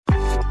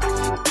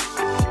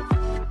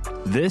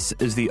This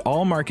is the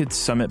All Markets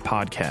Summit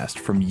podcast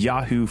from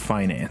Yahoo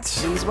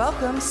Finance. Please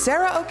welcome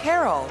Sarah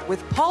O'Carroll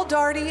with Paul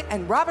Daugherty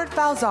and Robert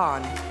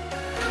Falzon.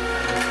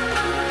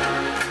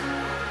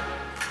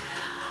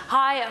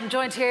 Hi, I'm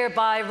joined here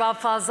by Rob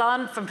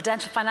Falzon from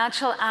Prudential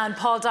Financial and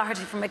Paul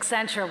Daugherty from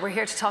Accenture. We're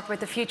here to talk about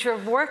the future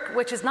of work,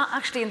 which is not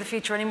actually in the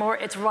future anymore.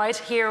 It's right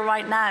here,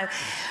 right now.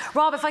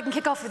 Rob, if I can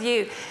kick off with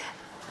you.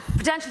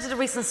 Prudential did a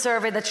recent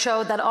survey that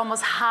showed that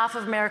almost half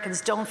of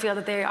Americans don't feel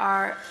that they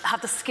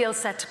have the skill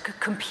set to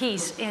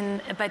compete in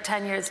about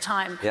 10 years'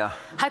 time. Yeah.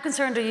 How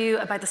concerned are you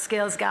about the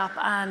skills gap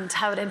and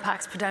how it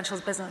impacts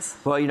Prudential's business?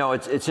 Well, you know,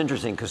 it's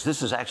interesting because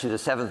this is actually the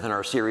 7th in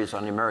our series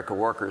on the American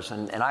workers.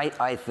 And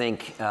I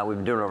think we've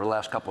been doing it over the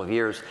last couple of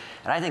years.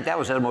 And I think that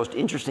was the most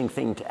interesting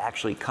thing to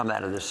actually come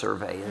out of this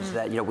survey is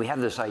that, you know, we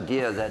have this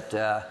idea that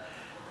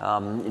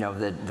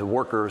that the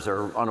workers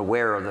are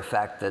unaware of the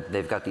fact that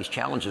they've got these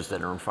challenges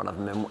that are in front of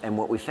them. And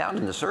what we found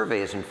in the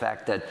survey is, in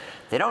fact, that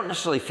they don't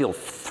necessarily feel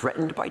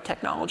threatened by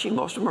technology.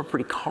 Most of them are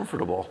pretty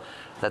comfortable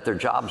that their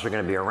jobs are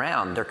going to be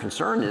around. Their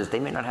concern is they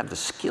may not have the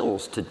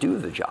skills to do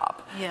the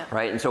job,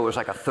 right? And so it was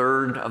like a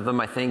third of them,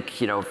 I think,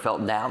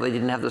 felt now they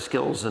didn't have the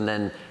skills, and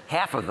then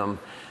half of them,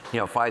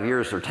 5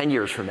 years or 10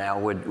 years from now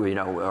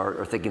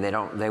are thinking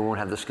they won't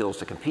have the skills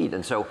to compete.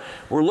 And so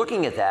we're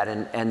looking at that,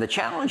 and the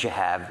challenge you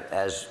have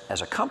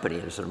as a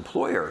company, as an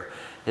employer,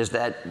 is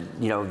that,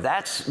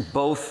 that's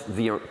both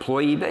the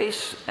employee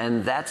base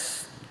and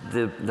that's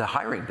the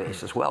hiring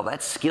base as well.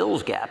 That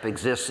skills gap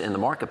exists in the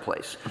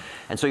marketplace.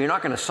 And so you're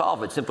not going to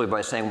solve it simply by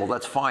saying, well,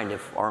 that's fine.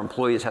 If our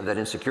employees have that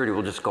insecurity,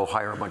 we'll just go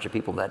hire a bunch of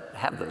people that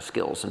have those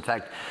skills. In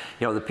fact,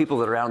 the people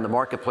that are out in the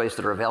marketplace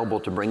that are available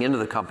to bring into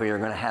the company are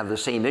going to have the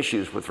same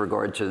issues with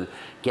regard to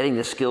getting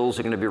the skills that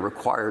are going to be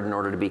required in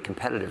order to be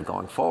competitive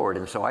going forward.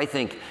 And so I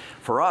think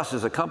for us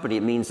as a company,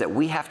 it means that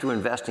we have to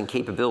invest in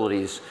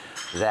capabilities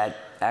that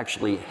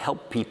actually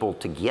help people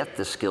to get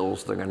the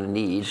skills they're going to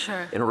need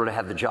in order to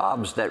have the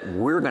jobs that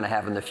we're going to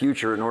have in the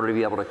future in order to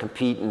be able to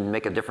compete and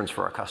make a difference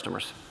for our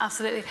customers.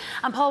 Absolutely.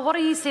 And Paul, what are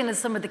you seeing as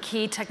some of the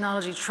key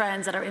technology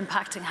trends that are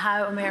impacting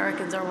how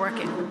Americans are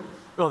working?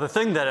 Well, the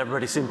thing that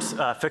everybody seems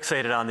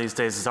fixated on these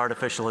days is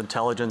artificial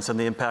intelligence and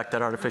the impact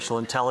that artificial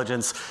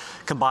intelligence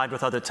combined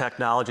with other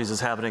technologies is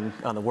having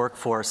on the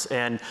workforce.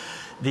 And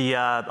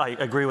I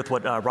agree with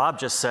what Rob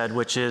just said,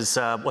 which is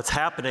what's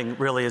happening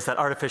really is that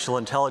artificial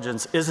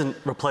intelligence isn't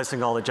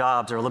replacing all the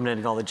jobs or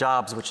eliminating all the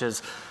jobs, which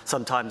is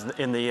sometimes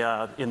in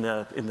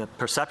the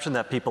perception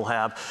that people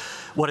have.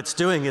 What it's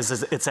doing is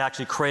it's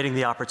actually creating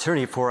the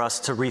opportunity for us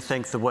to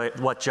rethink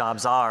what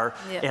jobs are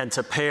and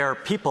to pair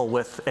people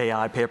with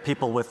AI, pair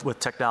people with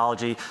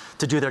technology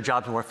to do their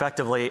jobs more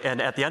effectively.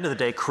 And at the end of the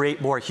day,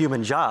 create more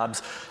human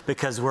jobs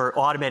because we're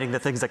automating the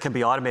things that can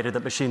be automated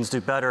that machines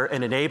do better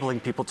and enabling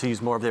people to use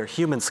more of their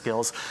human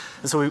skills.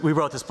 And so we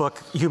wrote this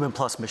book, Human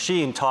Plus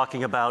Machine,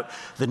 talking about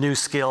the new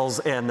skills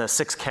and the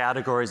 6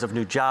 categories of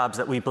new jobs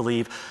that we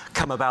believe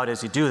come about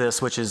as you do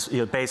this, which is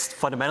based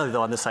fundamentally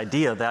though on this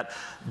idea that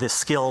the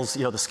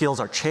skills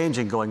are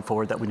changing going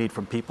forward that we need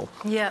from people.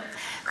 Yeah,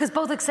 because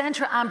both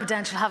Accenture and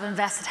Prudential have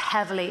invested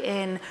heavily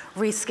in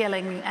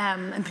reskilling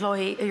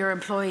your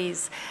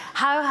employees.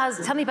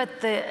 Tell me about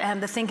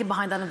the thinking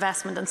behind that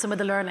investment and some of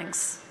the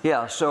learnings.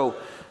 Yeah, so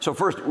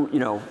first,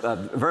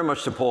 very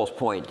much to Paul's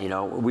point,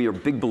 we are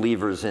big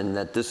believers in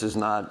that this is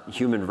not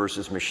human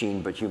versus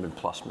machine, but human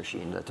plus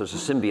machine, that there's a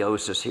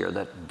symbiosis here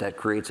that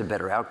creates a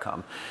better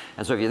outcome.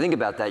 And so if you think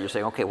about that, you're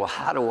saying, okay, well,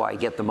 how do I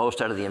get the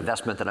most out of the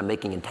investment that I'm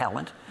making in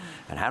talent?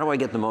 And how do I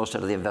get the most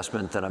out of the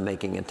investment that I'm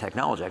making in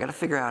technology? I got to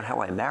figure out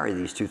how I marry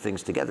these two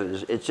things together.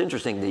 It's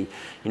interesting,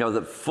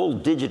 the full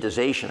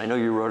digitization. I know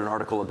you wrote an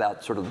article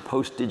about sort of the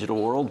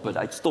post-digital world, but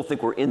I still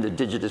think we're in the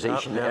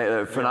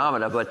digitization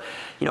phenomena. But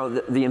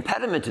the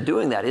impediment to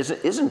doing that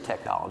isn't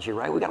technology,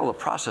 right? We got all the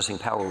processing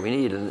power we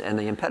need, and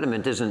the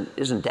impediment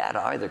isn't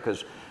data either,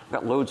 because we've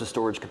got loads of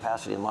storage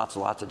capacity and lots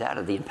and lots of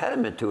data. The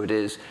impediment to it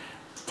is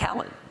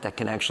talent that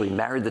can actually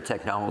marry the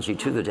technology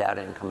to the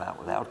data and come out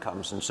with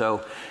outcomes. And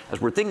so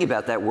as we're thinking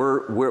about that,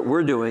 what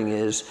we're doing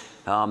is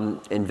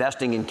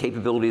investing in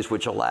capabilities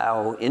which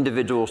allow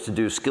individuals to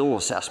do skill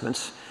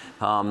assessments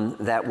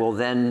that will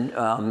then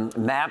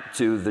map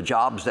to the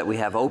jobs that we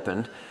have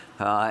opened,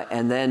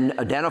 and then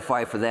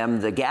identify for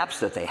them the gaps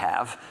that they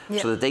have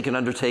so that they can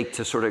undertake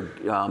to sort of,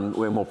 and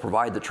we'll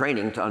provide the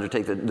training to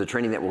undertake the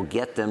training that will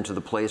get them to the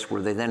place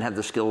where they then have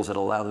the skills that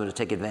allow them to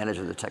take advantage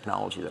of the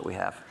technology that we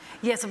have.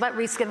 Yes, about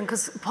reskilling,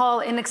 because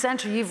Paul, in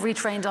Accenture, you've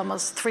retrained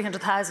almost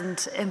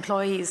 300,000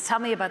 employees. Tell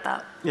me about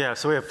that. Yeah,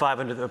 so we have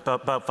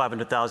about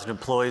 500,000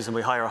 employees, and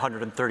we hire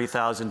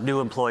 130,000 new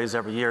employees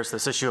every year. So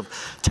this issue of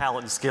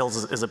talent and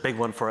skills is a big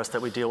one for us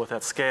that we deal with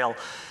at scale.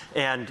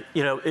 And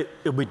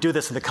we do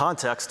this in the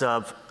context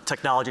of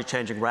technology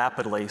changing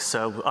rapidly.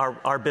 So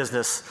our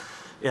business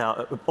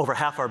over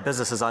half our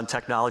business is on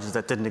technologies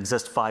that didn't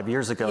exist 5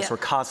 years ago. Yeah. So we're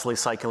constantly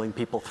cycling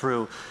people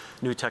through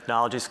new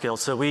technology skills.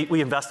 So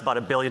we invest about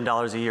 $1 billion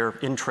a year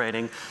in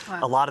training. Wow.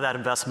 A lot of that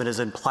investment is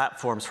in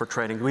platforms for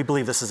training. We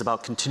believe this is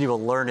about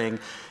continual learning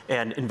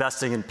and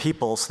investing in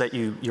people so that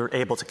you're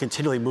able to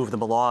continually move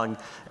them along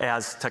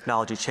as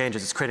technology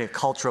changes. It's creating a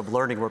culture of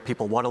learning where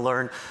people want to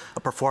learn, a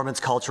performance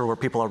culture where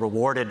people are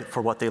rewarded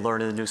for what they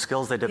learn and the new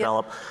skills they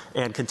develop,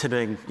 and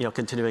continuing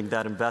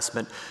that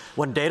investment.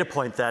 One data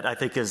point that I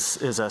think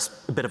is a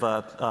bit of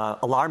a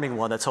alarming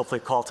one that's hopefully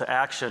a call to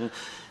action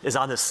is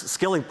on this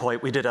skilling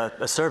point. We did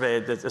a survey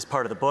as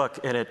part of the book,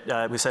 and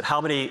we said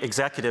how many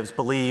executives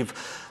believe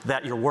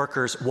that your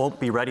workers won't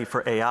be ready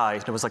for AI,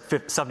 and it was like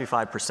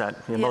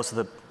 75%. Most of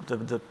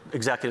the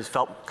executives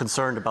felt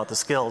concerned about the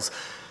skills.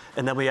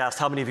 And then we asked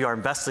how many of you are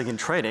investing in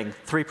training,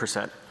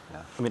 3%.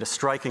 Yeah. I mean, a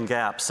striking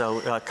gap. So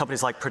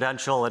companies like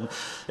Prudential and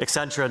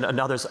Accenture and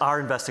others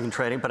are investing in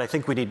training, but I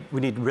think we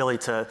need really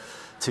to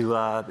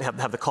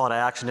have the call to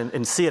action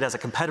and see it as a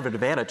competitive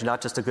advantage,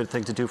 not just a good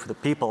thing to do for the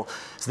people.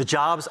 So the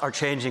jobs are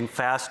changing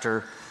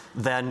faster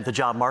than the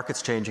job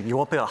market's changing. You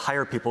won't be able to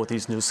hire people with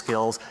these new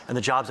skills, and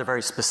the jobs are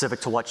very specific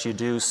to what you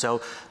do.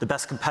 So the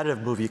best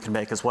competitive move you can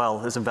make as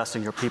well is investing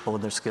in your people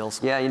and their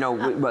skills. Yeah,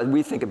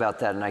 we think about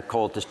that, and I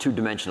call it this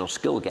two-dimensional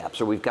skill gap.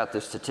 So we've got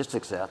the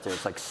statistics out there.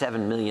 It's like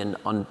 7 million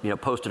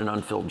posted and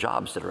unfilled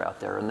jobs that are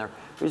out there, and the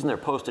reason they're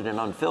posted and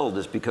unfilled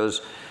is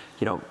because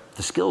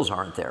the skills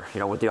aren't there.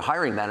 What the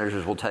hiring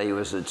managers will tell you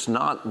is it's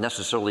not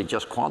necessarily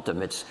just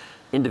quantum. It's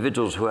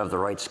individuals who have the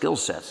right skill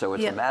set. So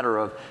it's a matter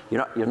of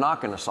you're not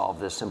going to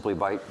solve this simply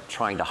by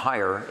trying to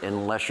hire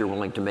unless you're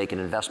willing to make an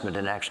investment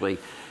in actually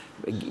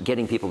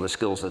getting people the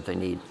skills that they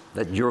need,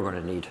 that you're going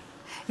to need.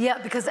 Yeah,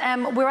 because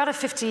we're at a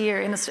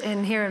 50-year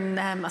here in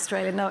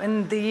Australia, no,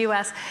 in the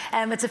US,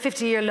 it's a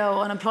 50-year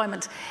low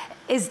unemployment.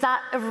 Is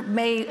that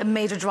a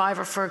major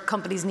driver for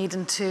companies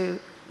needing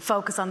to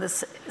focus on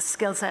this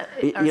skill set?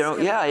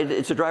 Yeah,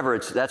 it's a driver.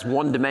 That's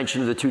one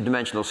dimension of the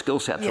two-dimensional skill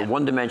set. So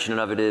one dimension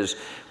of it is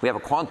we have a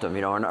quantum.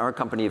 In our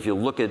company, if we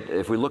look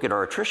at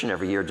our attrition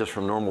every year just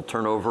from normal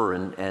turnover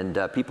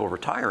and people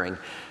retiring,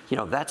 we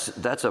don't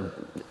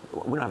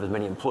have as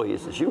many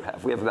employees as you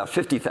have. We have about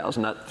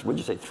 50,000. What did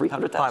you say?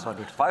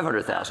 300,000?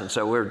 500,000.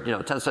 So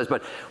we're 10 size,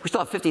 but we still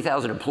have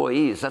 50,000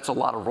 employees. That's a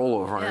lot of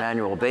rollover on an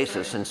annual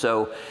basis. And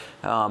so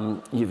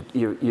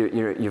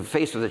you're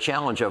faced with the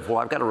challenge of, well,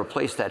 I've got to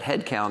replace that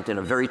headcount in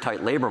a very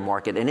tight labor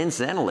market. And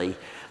incidentally,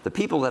 the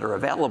people that are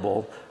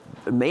available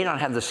may not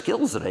have the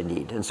skills that I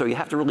need. And so you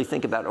have to really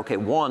think about, okay,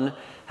 one,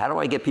 how do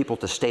I get people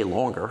to stay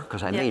longer?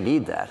 Because I may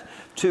need that.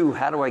 Two,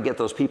 how do I get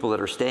those people that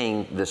are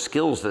staying the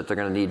skills that they're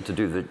going to need to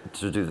do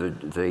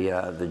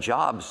the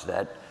jobs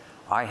that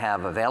I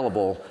have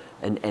available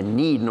and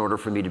need in order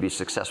for me to be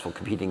successful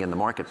competing in the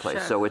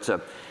marketplace. So it's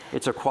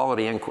a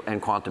quality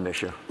and quantum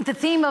issue. The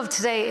theme of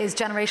today is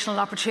generational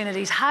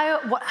opportunities.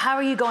 How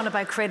are you going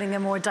about creating a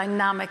more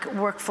dynamic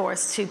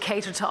workforce to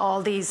cater to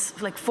all these,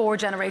 like 4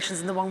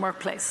 generations in the one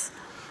workplace?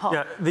 Paul?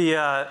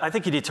 Yeah, I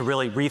think you need to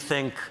really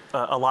rethink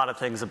a lot of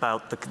things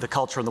about the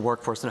culture in the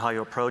workforce and how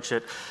you approach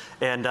it.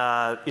 And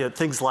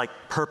things like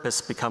purpose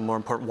become more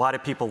important. Why do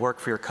people work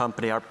for your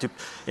company?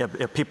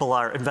 People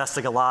are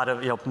investing a lot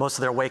of, most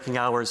of their waking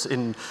hours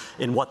in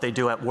what they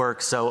do at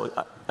work. So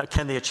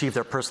can they achieve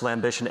their personal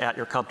ambition at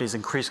your company is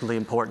increasingly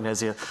important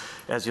as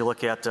you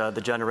look at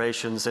the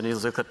generations and you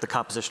look at the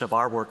composition of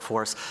our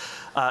workforce.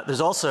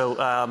 There's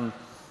also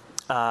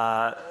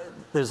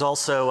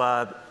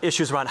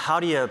issues around how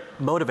do you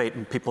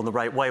motivate people in the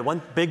right way.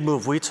 One big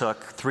move we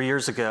took 3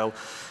 years ago,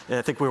 and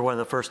I think we were one of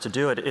the first to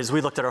do it, is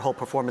we looked at our whole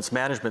performance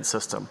management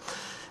system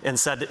and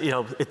said,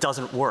 it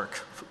doesn't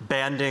work.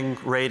 Banding,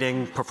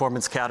 rating,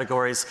 performance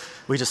categories,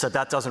 we just said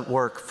that doesn't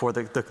work for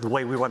the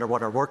way we want to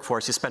run our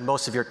workforce. You spend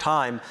most of your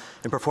time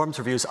in performance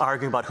reviews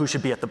arguing about who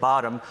should be at the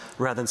bottom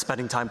rather than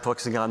spending time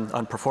focusing on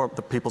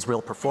the people's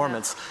real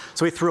performance.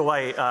 So we threw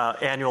away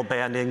annual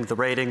banding, the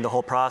rating, the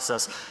whole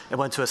process, and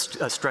went to a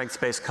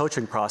strengths-based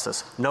coaching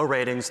process. No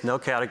ratings, no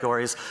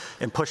categories,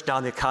 and pushed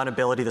down the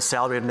accountability, the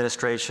salary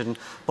administration,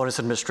 bonus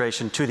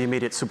administration to the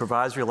immediate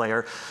supervisory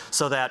layer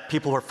so that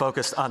people were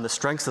focused on the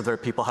strengths of their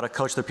people, how to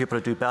coach their people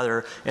to do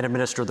better, and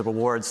administer the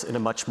rewards in a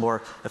much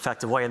more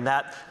effective way. And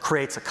that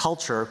creates a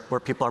culture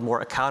where people are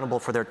more accountable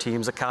for their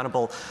teams,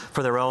 accountable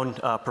for their own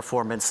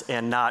performance,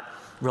 and not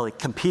really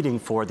competing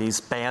for these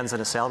bands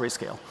and a salary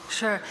scale.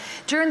 Sure.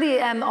 During the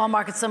All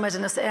Market Summit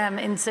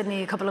in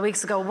Sydney a couple of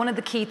weeks ago, one of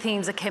the key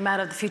themes that came out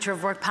of the Future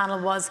of Work panel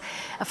was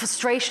a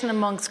frustration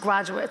amongst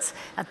graduates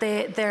that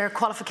their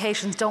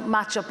qualifications don't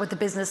match up with the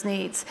business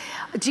needs.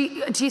 Do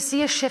you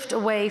see a shift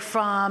away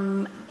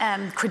from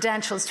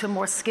credentials to a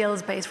more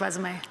skills-based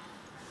resume?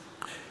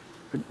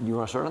 You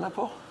want to start on that,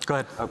 Paul? Go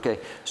ahead. Okay.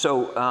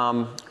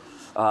 So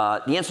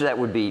The answer to that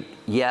would be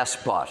yes,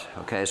 but.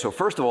 Okay, so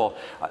first of all,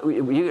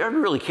 you got to be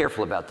really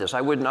careful about this. I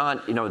would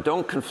not,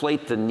 don't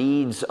conflate the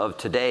needs of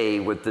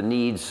today with the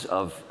needs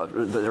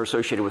that are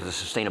associated with a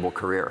sustainable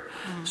career.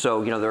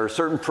 So, there are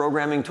certain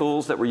programming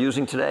tools that we're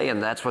using today,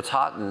 and that's what's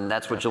hot, and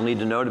that's what you'll need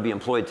to know to be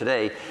employed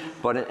today.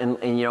 But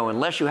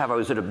unless you have, I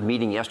was at a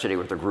meeting yesterday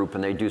with a group,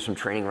 and they do some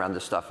training around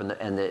this stuff, and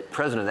the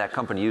president of that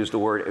company used the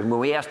word. And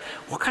when we asked,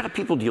 what kind of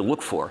people do you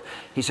look for?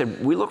 He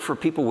said, we look for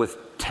people with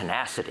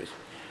tenacity.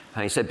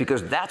 And he said,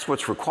 because that's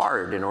what's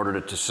required in order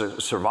to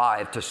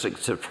survive,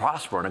 to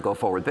prosper on a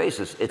go-forward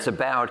basis. It's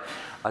about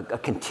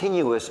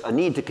a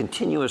need to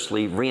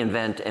continuously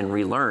reinvent and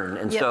relearn.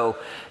 And so,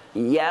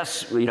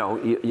 yes,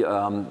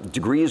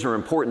 degrees are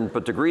important,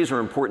 but degrees are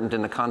important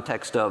in the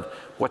context of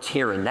what's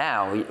here and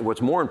now.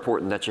 What's more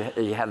important that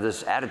you have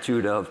this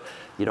attitude of,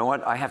 you know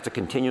what, I have to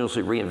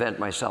continuously reinvent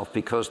myself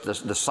because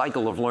the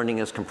cycle of learning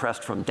is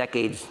compressed from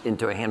decades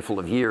into a handful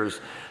of years.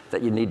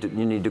 That you need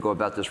to go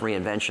about this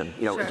reinvention.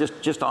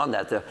 Just on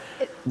that,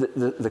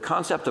 the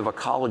concept of a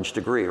college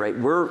degree, right?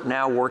 We're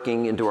now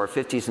working into our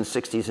 50s and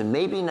 60s, and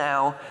maybe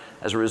now,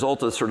 as a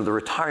result of sort of the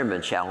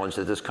retirement challenge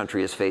that this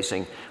country is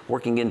facing,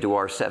 working into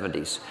our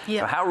 70s.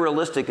 Yeah. So how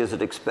realistic is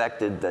it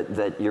expected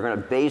that you're going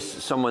to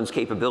base someone's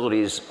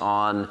capabilities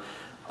on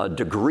a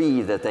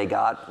degree that they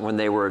got when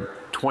they were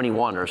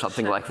 21 or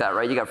something like that,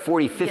 right? You got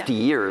 40, 50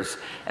 years,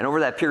 and over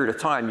that period of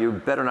time, you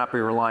better not be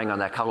relying on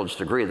that college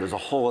degree. There's a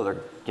whole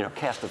other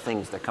cast of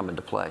things that come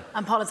into play.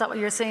 And Paul, is that what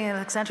you're seeing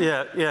at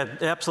Accenture? Yeah,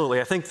 absolutely.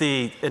 I think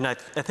I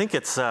think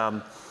it's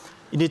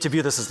you need to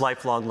view this as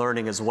lifelong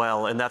learning as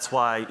well, and that's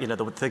why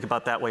to think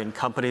about that way in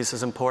companies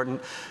is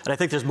important. And I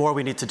think there's more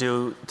we need to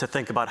do to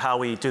think about how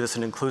we do this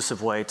in an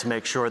inclusive way to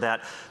make sure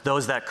that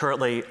those that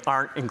currently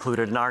aren't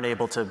included and aren't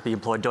able to be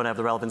employed, don't have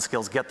the relevant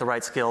skills, get the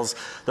right skills.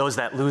 Those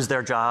that lose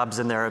their jobs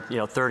in their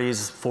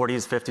 30s,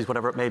 40s, 50s,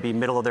 whatever it may be,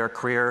 middle of their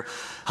career,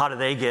 how do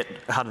they get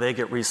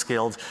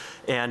reskilled?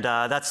 And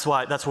that's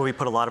where we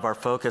put a lot of our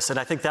focus. And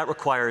I think that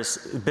requires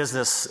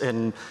business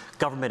and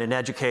government and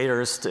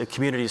educators,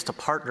 communities to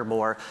partner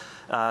more.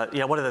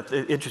 One of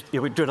the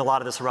we're doing a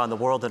lot of this around the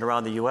world and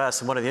around the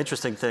U.S. And one of the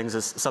interesting things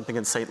is something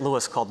in St.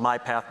 Louis called My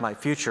Path, My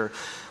Future,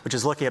 which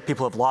is looking at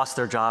people who have lost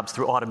their jobs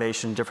through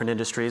automation in different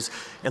industries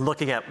and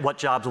looking at what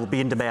jobs will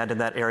be in demand in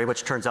that area,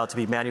 which turns out to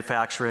be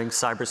manufacturing,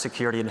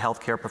 cybersecurity, and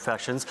healthcare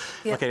professions.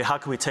 Yep. Looking at how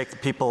can we take the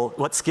people,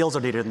 what skills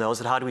are needed in those,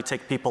 and how do we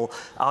take people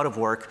out of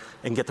work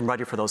and get them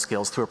ready for those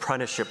skills through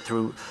apprenticeship,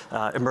 through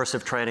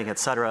immersive training, et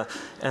cetera.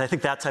 And I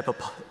think that type of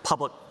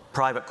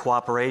public-private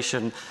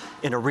cooperation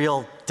in a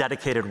real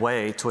dedicated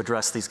way to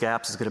address these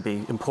gaps is going to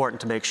be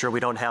important to make sure we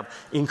don't have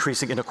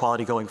increasing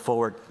inequality going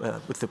forward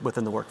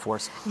within the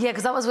workforce. Yeah,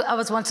 because I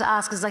was wanting to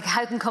ask is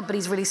how can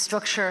companies really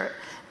structure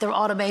their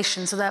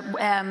automation so that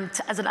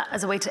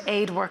as a way to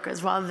aid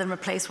workers rather than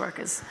replace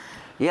workers?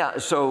 Yeah,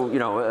 so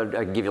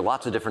I can give you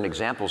lots of different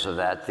examples of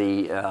that.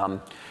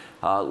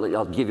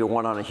 I'll give you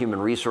one on a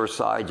human resource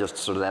side, just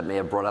so that may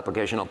have broad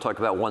application. I'll talk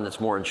about one that's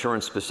more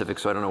insurance specific,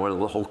 so I don't know whether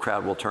the whole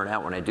crowd will turn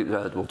out when I do.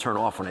 Will turn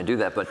off when I do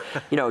that. But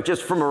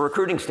just from a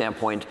recruiting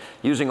standpoint,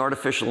 using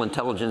artificial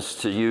intelligence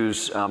to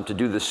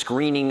do the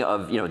screening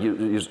of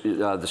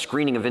the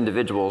screening of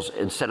individuals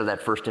instead of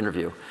that first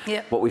interview.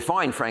 Yep. What we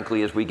find,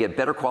 frankly, is we get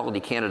better quality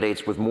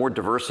candidates with more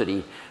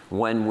diversity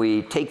when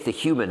we take the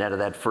human out of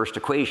that first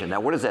equation. Now,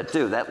 what does that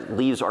do? That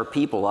leaves our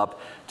people up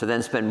to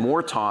then spend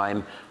more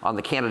time on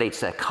the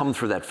candidates that come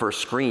through that first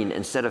screen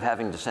instead of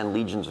having to send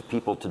legions of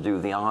people to do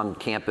the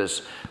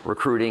on-campus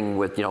recruiting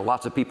with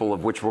lots of people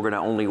of which we're going to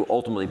only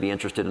ultimately be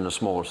interested in a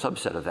smaller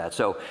subset of that.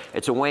 So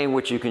it's a way in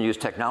which you can use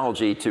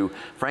technology to,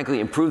 frankly,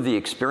 improve the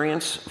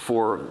experience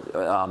for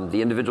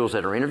the individuals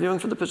that are interviewing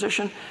for the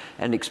position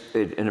and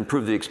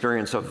improve the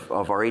experience of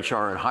our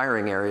HR and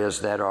hiring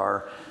areas that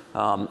are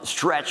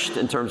stretched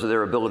in terms of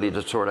their ability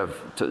to sort of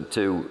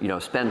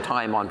spend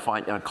time on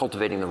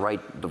cultivating the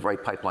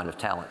right pipeline of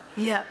talent.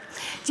 Yeah.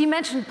 You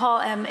mentioned,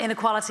 Paul,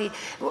 inequality,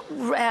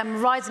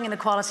 rising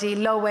inequality,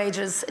 low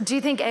wages. Do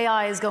you think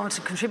AI is going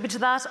to contribute to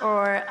that,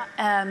 or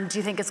do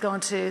you think it's going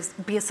to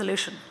be a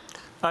solution?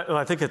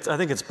 I think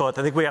it's both.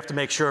 I think we have to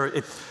make sure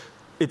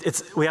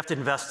we have to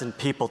invest in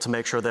people to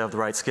make sure they have the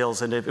right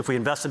skills, and if we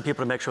invest in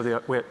people to make sure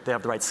they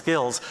have the right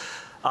skills.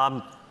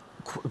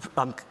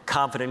 I'm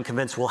confident and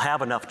convinced we'll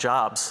have enough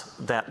jobs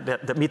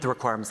that meet the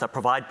requirements, that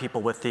provide people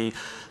with the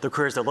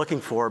careers they're looking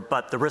for.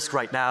 But the risk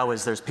right now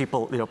is there's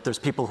people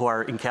who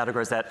are in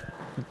categories that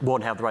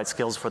won't have the right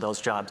skills for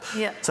those jobs.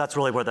 Yeah. So that's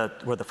really where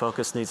the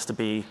focus needs to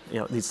be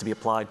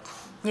applied.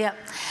 Yeah.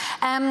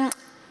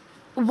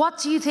 What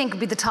do you think would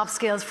be the top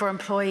skills for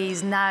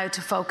employees now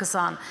to focus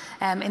on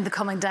in the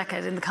coming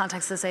decade in the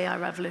context of this AI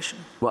revolution?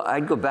 Well,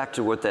 I'd go back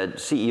to what that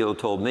CEO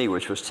told me,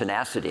 which was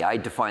tenacity. I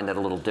define that a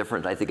little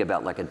different. I think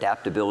about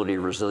adaptability,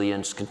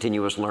 resilience,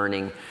 continuous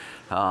learning,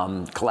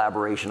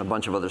 collaboration, a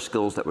bunch of other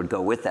skills that would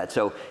go with that.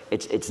 So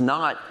it's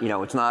not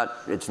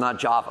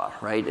Java,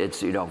 right?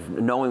 It's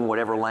knowing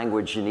whatever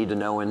language you need to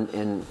know in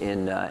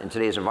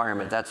today's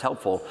environment. That's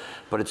helpful,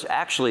 but it's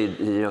actually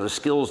the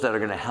skills that are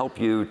going to help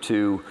you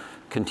to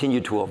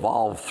continue to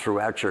evolve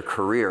throughout your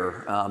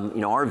career.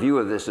 Our view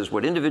of this is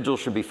what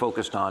individuals should be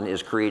focused on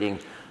is creating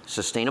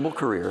sustainable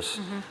careers,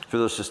 through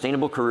those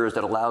sustainable careers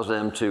that allows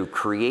them to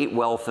create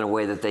wealth in a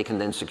way that they can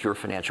then secure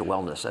financial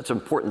wellness. That's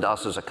important to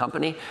us as a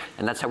company,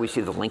 and that's how we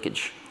see the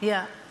linkage.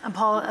 Yeah. And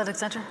Paul at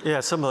Accenture? Yeah,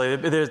 similarly.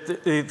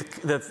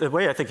 The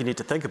way I think you need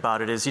to think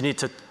about it is you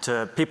need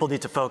people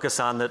need to focus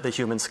on the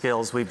human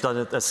skills. We've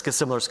done a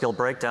similar skill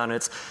breakdown.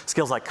 It's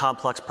skills like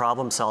complex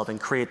problem solving,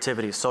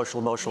 creativity, social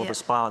emotional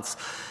response,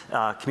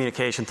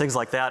 communication, things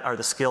like that are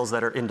the skills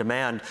that are in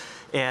demand.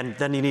 And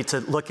then you need to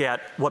look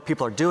at what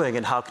people are doing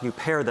and how can you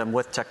pair them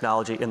with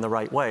technology in the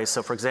right way.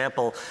 So for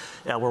example,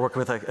 we're working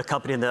with a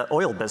company in the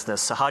oil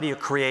business. So how do you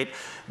create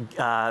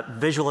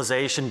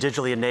visualization,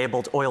 digitally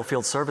enabled oil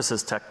field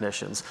services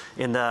technicians?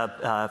 In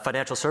the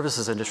financial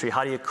services industry,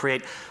 how do you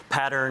create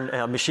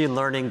machine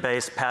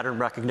learning-based pattern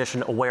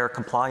recognition aware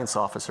compliance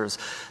officers,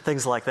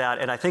 things like that.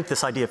 And I think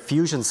this idea of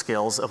fusion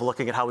skills, of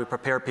looking at how we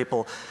prepare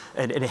people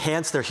and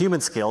enhance their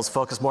human skills,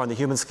 focus more on the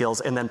human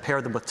skills, and then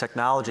pair them with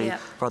technology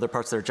for other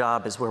parts of their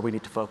job is where we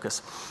need to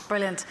focus.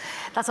 Brilliant.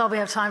 That's all we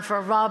have time for.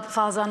 Rob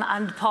Falzon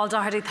and Paul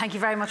Daugherty, thank you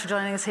very much for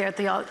joining us here at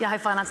the Yahoo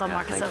Finance on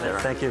Market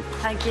Summit. Thank you.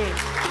 Thank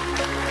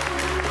you.